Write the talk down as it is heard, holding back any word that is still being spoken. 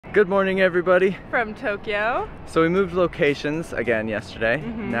Good morning, everybody. From Tokyo. So we moved locations again yesterday.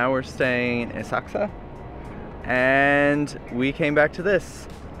 Now we're staying in Asakusa, and we came back to this.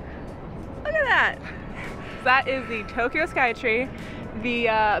 Look at that. That is the Tokyo Skytree.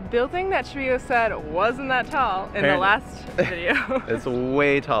 The building that Cheveyo said wasn't that tall in the last video. It's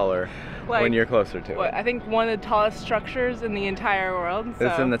way taller when you're closer to it. I think one of the tallest structures in the entire world. So.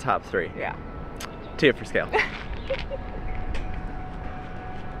 It's in the top 3. Yeah. Tia for scale.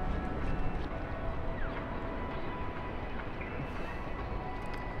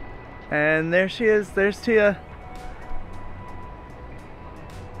 And there she is, there's Tia.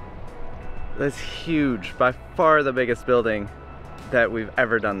 This huge, by far the biggest building that we've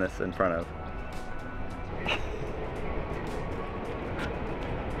ever done this in front of.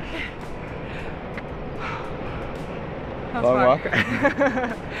 Long walk?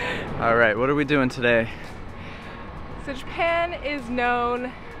 All right, what are we doing today? So Japan is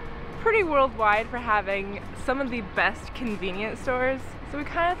known pretty worldwide for having some of the best convenience stores. So we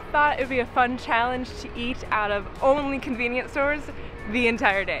kind of thought it would be a fun challenge to eat out of only convenience stores the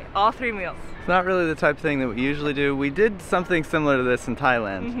entire day, all 3 meals. It's not really the type of thing that we usually do. We did something similar to this in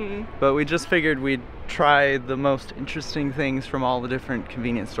Thailand, but we just figured we'd try the most interesting things from all the different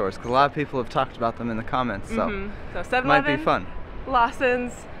convenience stores, because a lot of people have talked about them in the comments, so, so 7-Eleven, might be fun.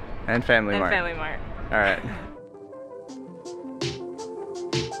 Lawson's, and Family Mart. All right.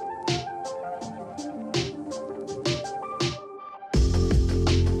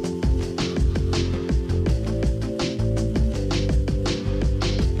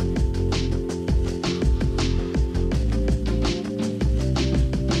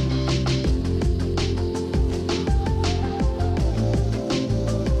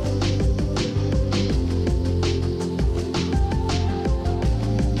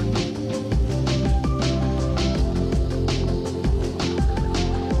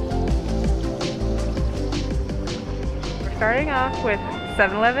 Starting off with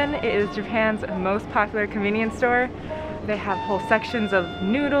 7-Eleven, it is Japan's most popular convenience store. They have whole sections of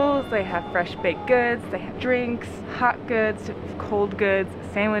noodles, they have fresh baked goods, they have drinks, hot goods, cold goods,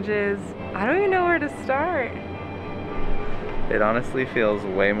 sandwiches. I don't even know where to start. It honestly feels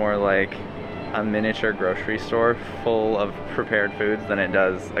way more like a miniature grocery store full of prepared foods than it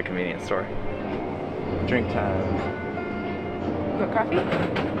does a convenience store. Drink time. You want coffee?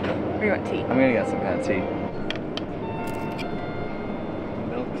 Or you want tea? I'm gonna get some kind of tea.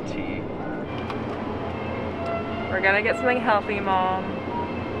 Tea. We're gonna get something healthy, Mom.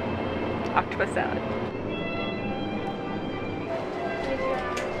 Octopus salad.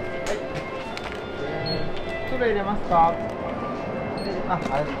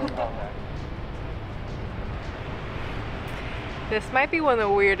 This might be one of the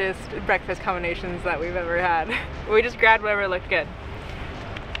weirdest breakfast combinations that we've ever had. We just grabbed whatever looked good.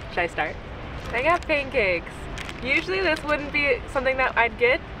 Should I start? I got pancakes. Usually this wouldn't be something that I'd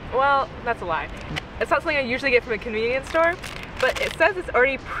get. Well, that's a lie. It's not something I usually get from a convenience store, but it says it's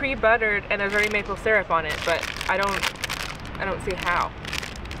already pre-buttered and there's already maple syrup on it, but I don't see how.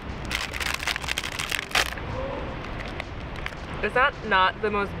 Is that not the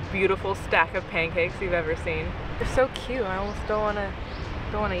most beautiful stack of pancakes you've ever seen? They're so cute. I almost don't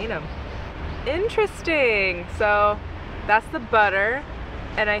wanna eat them. Interesting. So that's the butter,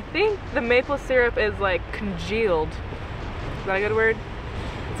 and I think the maple syrup is like congealed. Is that a good word?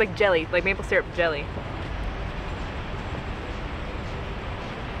 It's like jelly, like maple syrup jelly.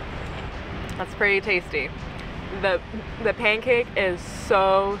 That's pretty tasty. The pancake is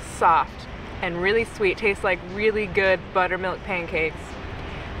so soft and really sweet. Tastes like really good buttermilk pancakes.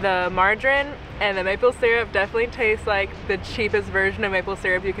 The margarine and the maple syrup definitely taste like the cheapest version of maple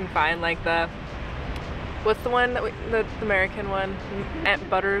syrup you can find, like the, what's the one that the American one? Aunt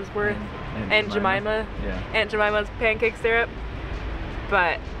Buttersworth? Aunt Jemima? Yeah. Aunt Jemima's pancake syrup.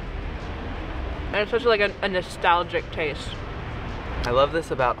 But it's such like a nostalgic taste. I love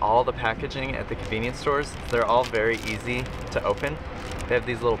this about all the packaging at the convenience stores. They're all very easy to open. They have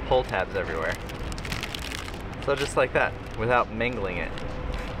these little pull tabs everywhere. So just like that, without mangling it.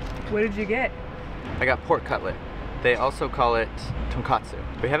 What did you get? I got pork cutlet. They also call it tonkatsu.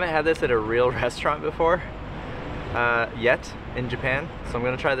 We haven't had this at a real restaurant before yet in Japan, so I'm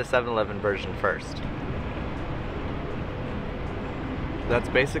gonna try the 7-Eleven version first. That's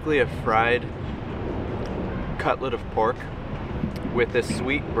basically a fried cutlet of pork with this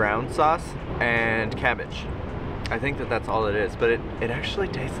sweet brown sauce and cabbage. I think that's all it is, but it actually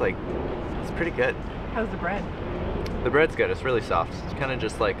tastes like, it's pretty good. How's the bread? The bread's good, it's really soft. It's kind of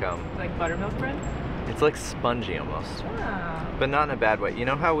just like buttermilk bread? It's like spongy almost. Ah. But not in a bad way. You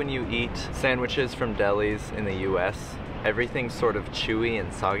know how when you eat sandwiches from delis in the US everything's sort of chewy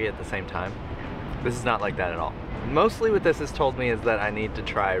and soggy at the same time. This is not like that at all. Mostly what this has told me is that I need to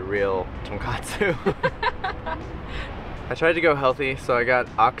try real tonkatsu. I tried to go healthy, so I got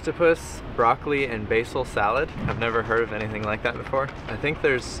octopus, broccoli, and basil salad. I've never heard of anything like that before. I think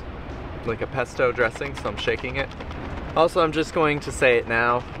there's like a pesto dressing, so I'm shaking it. Also, I'm just going to say it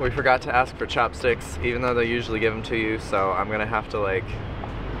now. We forgot to ask for chopsticks, even though they usually give them to you, so I'm gonna have to like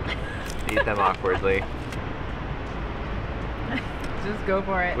eat them awkwardly. Just go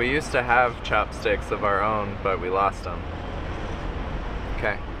for it. We used to have chopsticks of our own, but we lost them.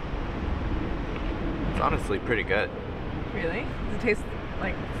 Okay. It's honestly pretty good. Really? Does it taste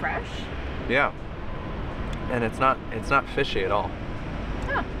like fresh? Yeah. And it's not fishy at all.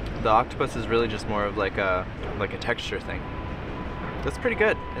 Huh. The octopus is really just more of like a texture thing. That's pretty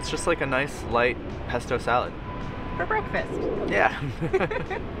good. It's just like a nice light pesto salad. For breakfast. Yeah.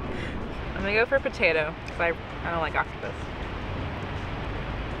 I'm gonna go for potato, because I don't like octopus.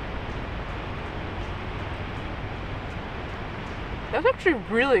 That's actually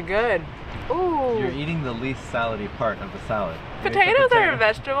really good. Ooh. You're eating the least salady part of the salad. Potatoes are a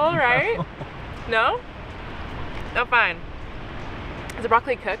vegetable, right? No? No, fine. Is the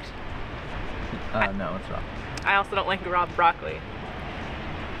broccoli cooked? No, it's raw. I also don't like raw broccoli.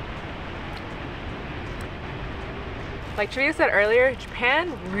 Like Cheveyo said earlier,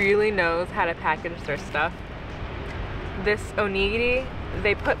 Japan really knows how to package their stuff. This onigiri,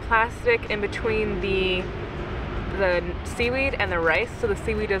 they put plastic in between the seaweed and the rice so the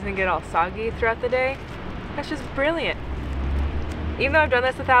seaweed doesn't get all soggy throughout the day. That's just brilliant. Even though I've done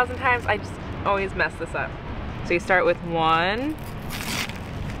this 1,000 times, I just always mess this up. So you start with one.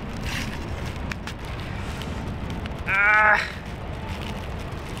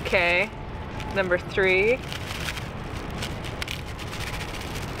 Okay, number 3.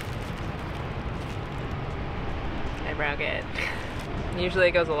 I broke it. Usually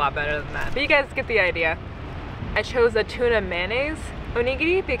it goes a lot better than that, but you guys get the idea. I chose a tuna mayonnaise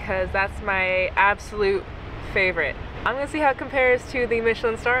onigiri because that's my absolute favorite. I'm gonna see how it compares to the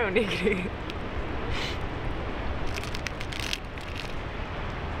Michelin star onigiri.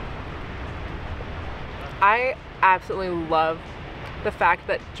 I absolutely love the fact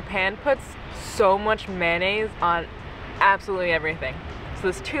that Japan puts so much mayonnaise on absolutely everything. So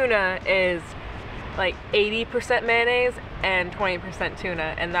this tuna is like 80% mayonnaise and 20%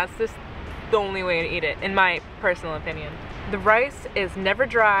 tuna, and that's just the only way to eat it, in my personal opinion. The rice is never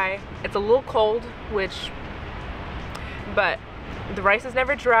dry. It's a little cold, but the rice is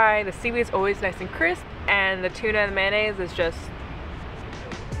never dry, the seaweed is always nice and crisp, and the tuna and the mayonnaise is just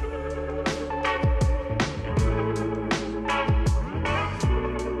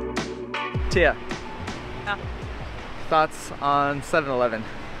Tia, oh. thoughts on 7-Eleven?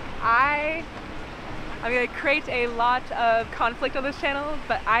 I'm gonna create a lot of conflict on this channel,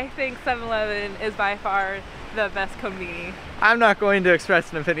 but I think 7-Eleven is by far the best convenience. I'm not going to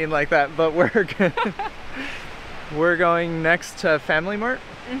express an opinion like that, but we're going next to Family Mart.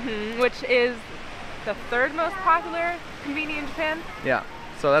 Which is the 3rd most popular convenience in Japan. Yeah,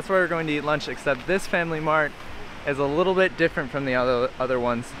 so that's where we're going to eat lunch, except this Family Mart is a little bit different from the other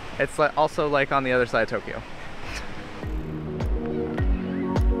ones. It's also like on the other side of Tokyo.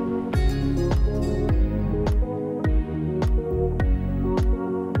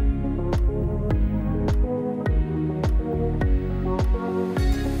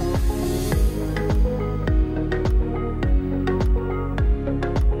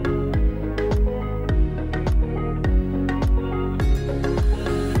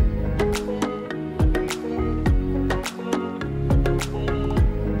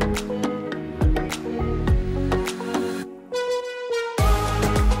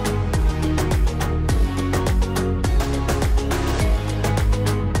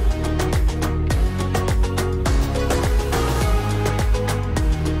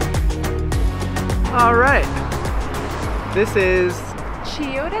 All right, this is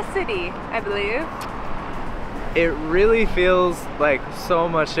Chiyoda City, I believe. It really feels like so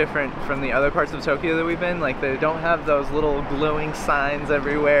much different from the other parts of Tokyo that we've been. Like, they don't have those little glowing signs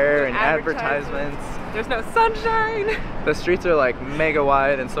everywhere and advertisements. There's no sunshine. The streets are like mega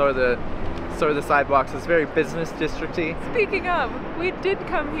wide, and so are the sidewalks. It's very business districty. Speaking of, we did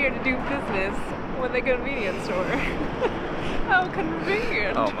come here to do business with a convenience store. How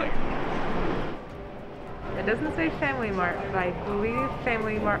convenient. Oh my. It doesn't say Family Mart, but I believe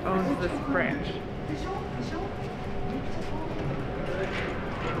Family Mart owns this branch.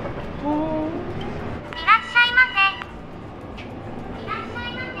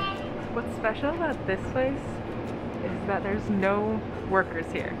 What's special about this place is that there's no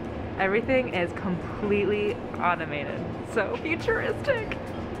workers here. Everything is completely automated. So futuristic.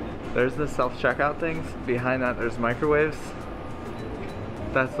 There's the self-checkout things. Behind that, there's microwaves.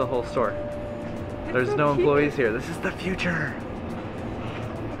 That's the whole store. There's so no cute. employees here. This is the future.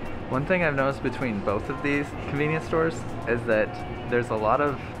 One thing I've noticed between both of these convenience stores is that there's a lot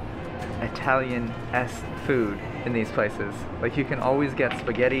of Italian-esque food in these places. Like you can always get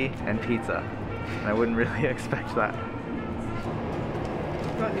spaghetti and pizza. And I wouldn't really expect that.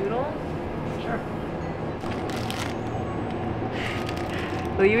 You want noodles? Sure.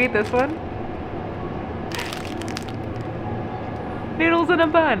 Will you eat this one? Noodles in a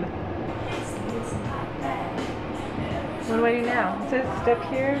bun. What do I do now? It says step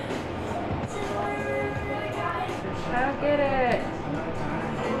here. I don't get it.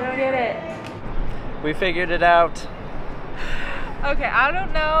 I don't get it. We figured it out. Okay, I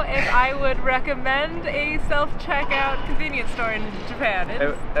don't know if I would recommend a self-checkout convenience store in Japan.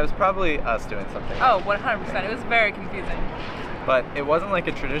 It was probably us doing something. Oh, 100%. It was very confusing. But it wasn't like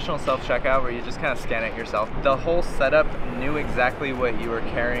a traditional self-checkout where you just kind of scan it yourself. The whole setup knew exactly what you were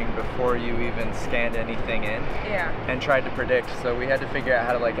carrying before you even scanned anything in. Yeah. And tried to predict. So we had to figure out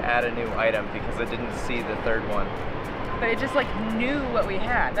how to like add a new item because it didn't see the third one. But it just like knew what we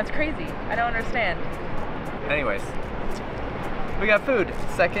had. That's crazy. I don't understand. Anyways, we got food.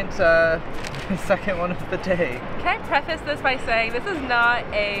 Second one of the day. Can I preface this by saying this is not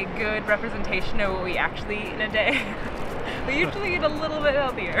a good representation of what we actually eat in a day. We usually eat a little bit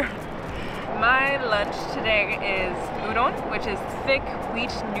healthier. My lunch today is udon, which is thick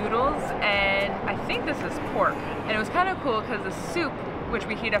wheat noodles, and I think this is pork. And it was kind of cool because the soup, which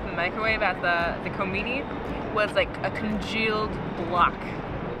we heat up in the microwave at the komini, was like a congealed block.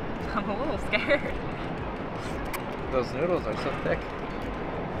 I'm a little scared. Those noodles are so thick.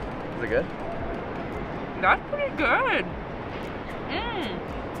 Is it good? That's pretty good.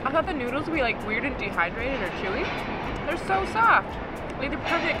 I thought the noodles would be like weird and dehydrated or chewy. They're so soft. Like the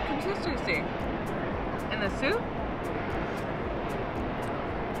perfect consistency. And the soup?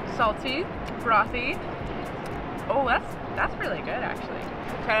 Salty, brothy. Oh, that's really good actually.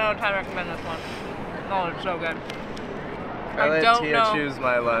 10 out of 10 recommend this one. Oh, it's so good. I let Tia choose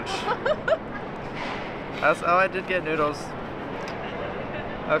my lunch. Oh, I did get noodles.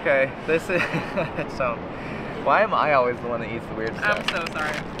 Okay, this is so. Why am I always the one that eats the weird stuff? I'm so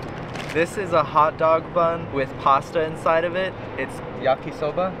sorry. This is a hot dog bun with pasta inside of it. It's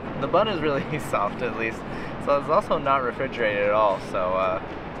yakisoba. The bun is really soft at least. So it's also not refrigerated at all. So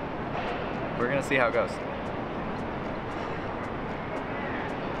we're gonna see how it goes.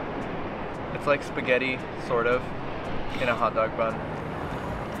 It's like spaghetti, sort of, in a hot dog bun.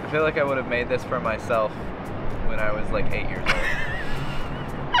 I feel like I would have made this for myself when I was like 8 years old.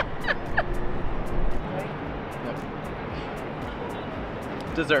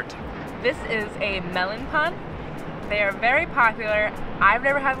 Dessert. This is a melon pan. They are very popular. I've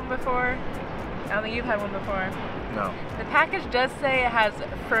never had one before. I don't think you've had one before. No. The package does say it has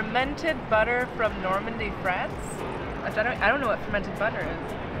fermented butter from Normandy, France. Which I don't know what fermented butter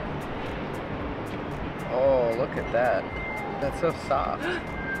is. Oh, look at that. That's so soft.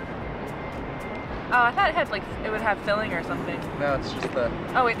 Oh, I thought it had like it would have filling or something. No, it's just the...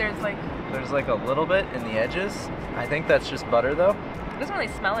 Oh wait, there's like a little bit in the edges. I think that's just butter though. It doesn't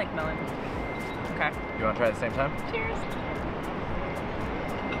really smell like melon. Okay. You want to try at the same time? Cheers.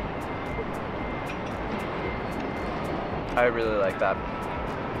 I really like that.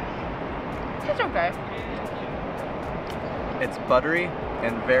 It's okay. It's buttery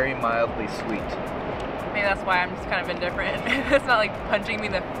and very mildly sweet. Maybe that's why I'm just kind of indifferent. It's not like punching me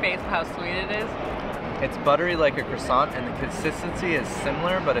in the face with how sweet it is. It's buttery like a croissant, and the consistency is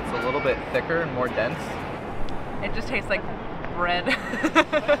similar, but it's a little bit thicker and more dense. It just tastes like bread.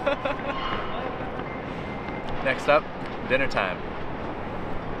 Next up, dinner time.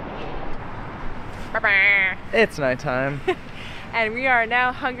 It's nighttime. And we are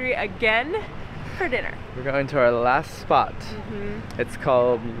now hungry again for dinner. We're going to our last spot. It's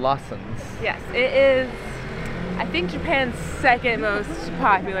called Lawson's. Yes, it is, I think, Japan's second most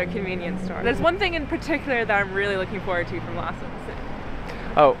popular convenience store. There's one thing in particular that I'm really looking forward to from Lawson's.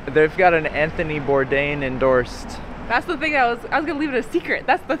 Oh, they've got an Anthony Bourdain endorsed. That's the thing I was gonna leave it a secret.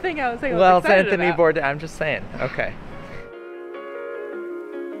 That's the thing I was saying. Well, it's Anthony Bourdain. I'm just saying. Okay.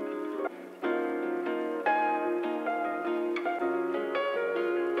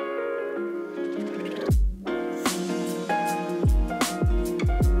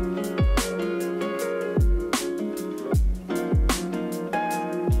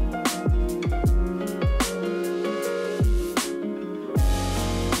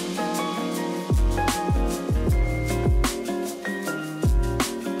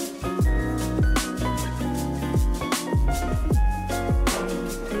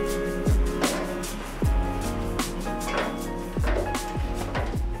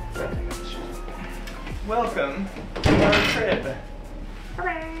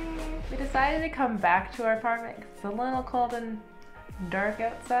 decided to come back to our apartment 'cause it's a little cold and dark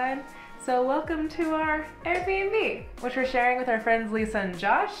outside. So welcome to our Airbnb, which we're sharing with our friends Lisa and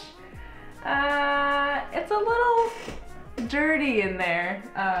Josh. It's a little dirty in there,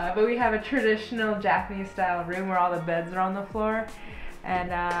 but we have a traditional Japanese style room where all the beds are on the floor,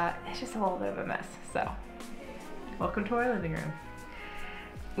 and it's just a little bit of a mess. So welcome to our living room.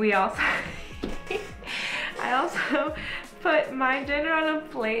 We also I also put my dinner on a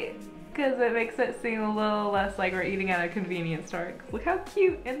plate because it makes it seem a little less like we're eating at a convenience store. Look how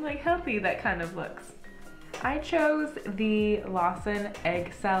cute and like healthy that kind of looks. I chose the Lawson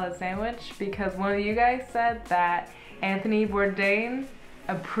egg salad sandwich because one of you guys said that Anthony Bourdain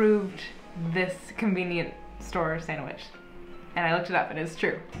approved this convenient store sandwich. And I looked it up and it's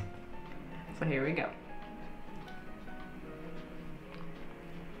true. So here we go.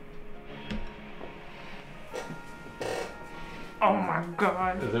 Oh my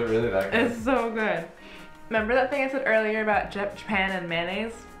god. Is it really that good? It's so good. Remember that thing I said earlier about Japan and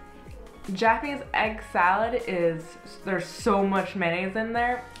mayonnaise? Japanese egg salad is, there's so much mayonnaise in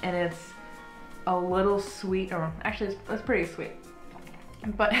there and it's a little sweet, or actually it's pretty sweet.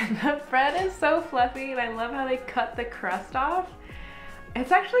 But the bread is so fluffy and I love how they cut the crust off.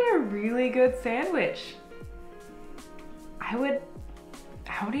 It's actually a really good sandwich. I would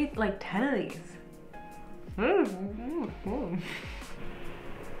eat like 10 of these.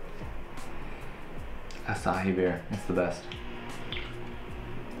 Asahi beer, it's the best.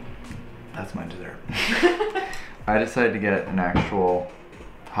 That's my dessert. I decided to get an actual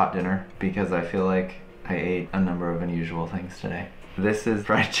hot dinner because I feel like I ate a number of unusual things today. This is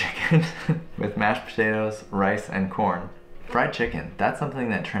fried chicken with mashed potatoes, rice, and corn. Fried chicken, that's something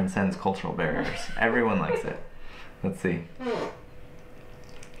that transcends cultural barriers. Everyone likes it. Let's see.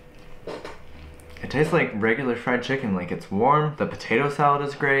 It tastes like regular fried chicken, like it's warm. The potato salad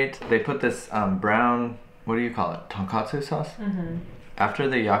is great. They put this brown, what do you call it, tonkatsu sauce? Mm-hmm. After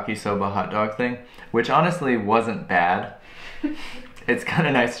the yakisoba hot dog thing, which honestly wasn't bad. It's kind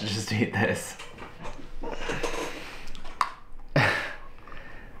of nice to just eat this.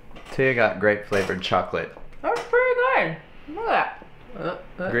 Tia got grape flavored chocolate. That's pretty good. Look at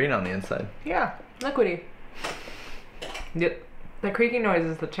that. Green on the inside. Yeah, liquidy. Yep. The creaking noise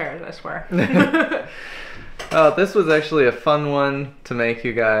is the chairs, I swear. Oh, this was actually a fun one to make,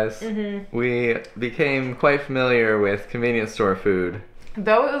 you guys. Mm-hmm. We became quite familiar with convenience store food.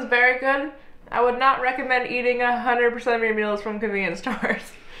 Though it was very good, I would not recommend eating 100% of your meals from convenience stores.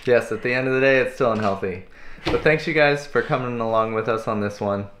 Yes, at the end of the day, it's still unhealthy. But thanks, you guys, for coming along with us on this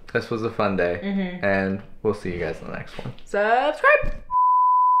one. This was a fun day, and we'll see you guys in the next one. Subscribe!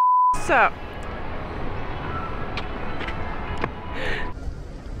 So.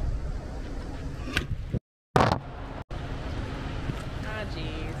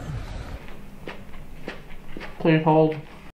 Jeez. Please hold.